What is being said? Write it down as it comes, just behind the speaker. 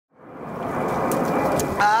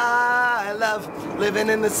love living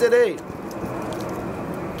in the city.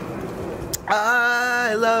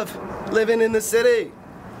 I love living in the city.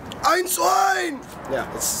 Ein Schwein!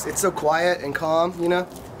 Yeah, it's so quiet and calm, you know?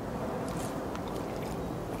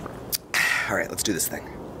 Alright, let's do this thing.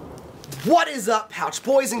 What is up, pouch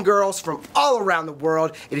boys and girls from all around the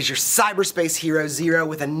world? It is your cyberspace hero Xero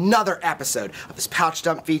with another episode of this pouch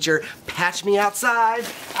dump feature. Patch me outside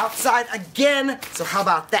again. So how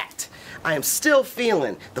about that? I am still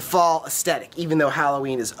feeling the fall aesthetic, even though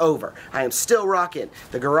Halloween is over. I am still rocking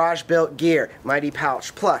the garage built gear, Mighty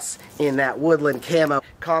Pouch Plus in that woodland camo,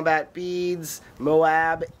 combat beads,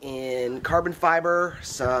 Moab in carbon fiber,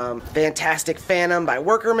 some fantastic Phantom by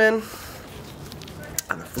wkrmn.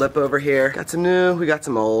 On the flip over here, got some new, we got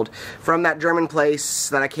some old. From that German place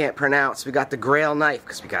that I can't pronounce, we got the Grail knife,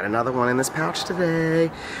 because we got another one in this pouch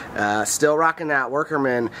today. Still rocking that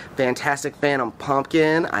wkrmn fantastic Phantom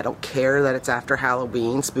pumpkin. I don't care that it's after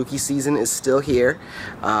Halloween. Spooky season is still here.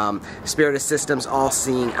 Spiritussystems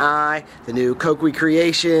all-seeing eye. The new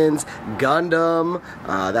Coquicreations Gundam.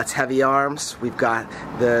 That's heavy arms. We've got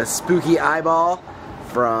the spooky eyeball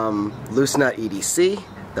from loosenut EDC.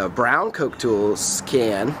 The brown Coke Tools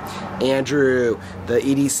can, Andrew, the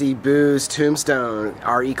EDC Booze Tombstone,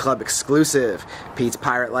 RE Club exclusive, Pete's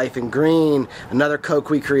Pirate Life in green, another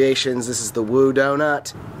coquicreations, this is the Woo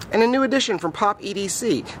Donut, and a new addition from Pop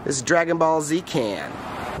EDC, this is Dragon Ball Z can.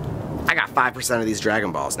 I got 5% of these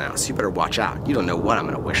Dragon Balls now, so you better watch out. You don't know what I'm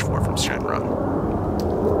going to wish for from Shenron.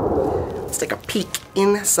 Let's take a peek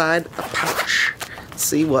inside the pouch,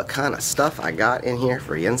 see what kind of stuff I got in here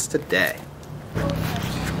for yins today.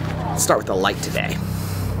 Let's start with the light today.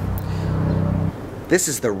 This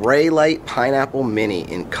is the Ray Light Pineapple Mini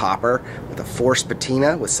in copper with a force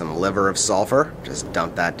patina with some liver of sulfur. Just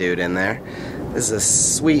dump that dude in there. This is a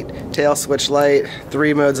sweet tail switch light,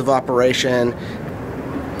 3 modes of operation,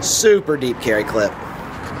 super deep carry clip.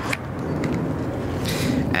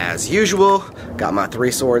 As usual, got my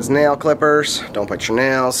 3 swords nail clippers, don't bite your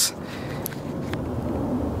nails.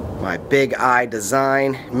 My Big Eye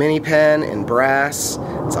Design mini pen in brass.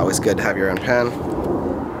 It's always good to have your own pen.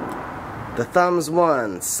 The Thumbs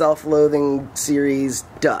 1 Self-Loathing Series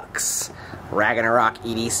Ducks. Ragnarok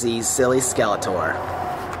EDC Silly Skeletor.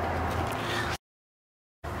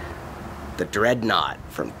 The Dreadnought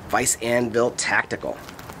from Vice Anvil Tactical.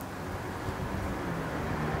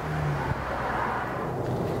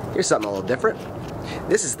 Here's something a little different.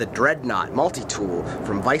 This is the Dreadnought multi-tool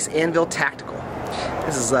from Vice Anvil Tactical.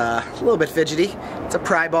 This is a little bit fidgety. It's a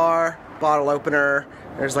pry bar, bottle opener.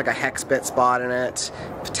 There's like a hex bit spot in it.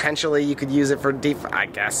 Potentially you could use it for I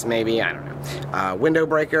guess, maybe, I don't know. Window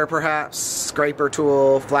breaker perhaps, scraper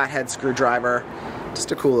tool, flathead screwdriver.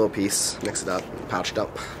 Just a cool little piece. Mix it up, pouch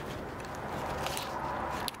dump.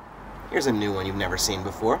 Here's a new one you've never seen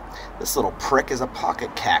before. This little prick is a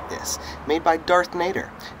pocket cactus made by Darth Nader,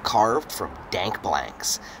 carved from dank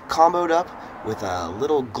blanks, comboed up with a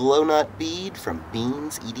little glow nut bead from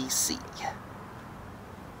Beans EDC.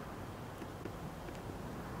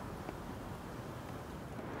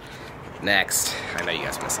 Next, I know you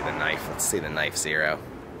guys want to see the knife. Let's see the knife Xero.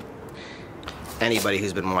 Anybody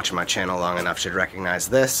who's been watching my channel long enough should recognize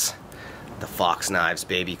this. The Fox Knives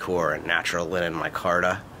Baby Core Natural Linen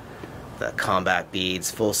Micarta. The Combat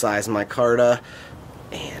Beads full-size micarta,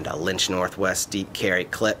 and a Lynch Northwest deep carry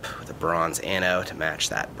clip with a bronze anode to match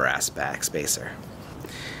that brass back spacer.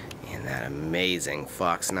 And that amazing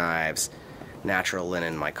Fox Knives Natural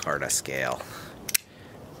Linen Micarta scale.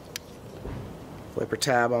 Flipper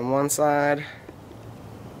tab on one side,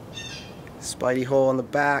 spidey hole in the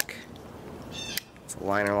back. It's a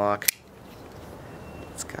liner lock.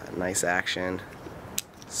 It's got nice action,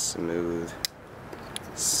 smooth.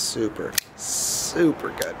 Super, super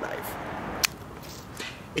good knife.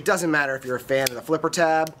 It doesn't matter if you're a fan of the flipper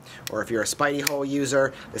tab or if you're a spidey hole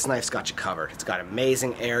user, this knife's got you covered. It's got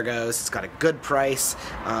amazing ergos, it's got a good price,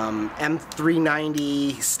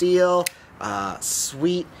 M390 steel,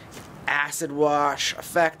 sweet acid wash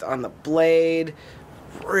effect on the blade,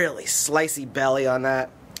 really slicey belly on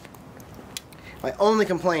that. My only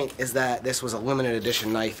complaint is that this was a limited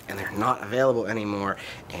edition knife and they're not available anymore,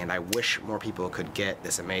 and I wish more people could get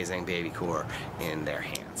this amazing baby core in their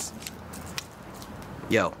hands.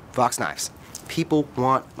 Yo, Fox Knives, people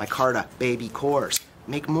want micarta baby cores.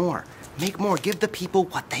 Make more. Make more. Give the people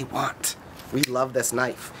what they want. We love this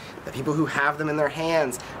knife. The people who have them in their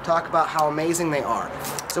hands talk about how amazing they are.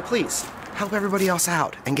 So please, help everybody else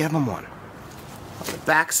out and give them one. On the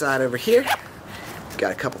back side over here,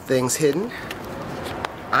 got a couple things hidden.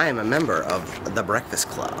 I am a member of the Breakfast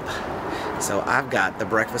Club. So I've got the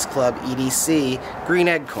Breakfast Club EDC green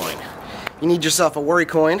egg coin. You need yourself a worry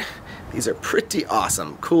coin, These are pretty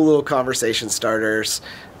awesome. Cool little conversation starters.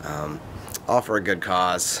 All for a good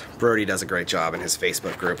cause. Brody does a great job in his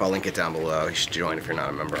Facebook group. I'll link it down below. You should join if you're not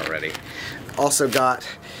a member already. Also got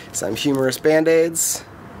some humorous band-aids.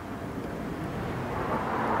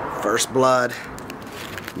 First blood.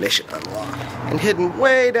 Mission unlocked. And hidden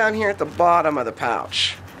way down here at the bottom of the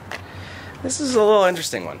pouch. This is a little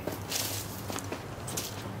interesting one.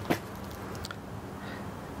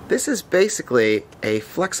 This is basically a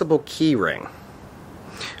flexible key ring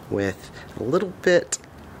with a little bit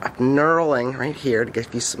of knurling right here to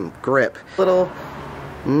give you some grip. Little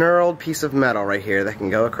knurled piece of metal right here that can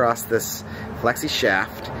go across this flexi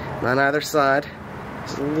shaft. And on either side,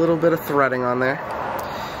 there's a little bit of threading on there.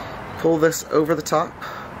 Pull this over the top,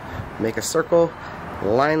 make a circle,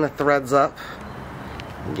 line the threads up,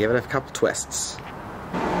 and give it a couple twists.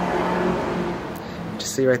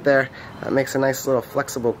 Just see right there, that makes a nice little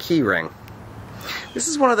flexible key ring. This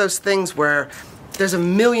is one of those things where there's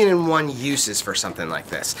 1,000,001 uses for something like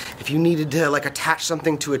this. If you needed to like attach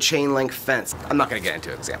something to a chain link fence, I'm not gonna get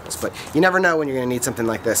into examples, but you never know when you're gonna need something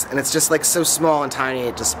like this, and it's just like so small and tiny,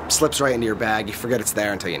 it just slips right into your bag. You forget it's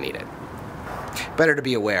there until you need it. Better to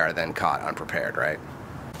be aware than caught unprepared, right?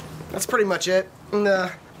 That's pretty much it. In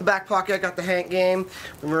the back pocket, I got the Hank game.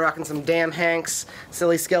 We've been rocking some damn Hanks.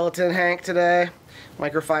 Silly skeleton Hank today.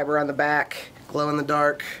 Microfiber on the back, glow in the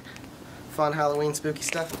dark. Fun Halloween spooky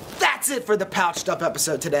stuff. That's it for the Pouched Up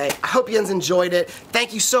episode today. I hope you guys enjoyed it.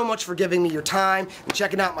 Thank you so much for giving me your time and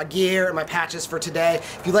checking out my gear and my patches for today.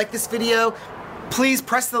 If you like this video, please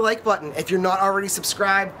press the like button. If you're not already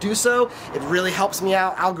subscribed, do so. It really helps me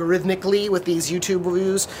out algorithmically with these YouTube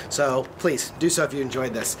reviews. So please do so if you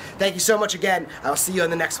enjoyed this. Thank you so much again. I'll see you in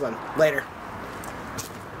the next one. Later.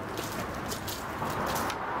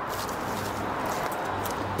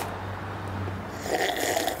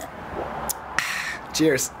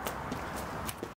 Cheers.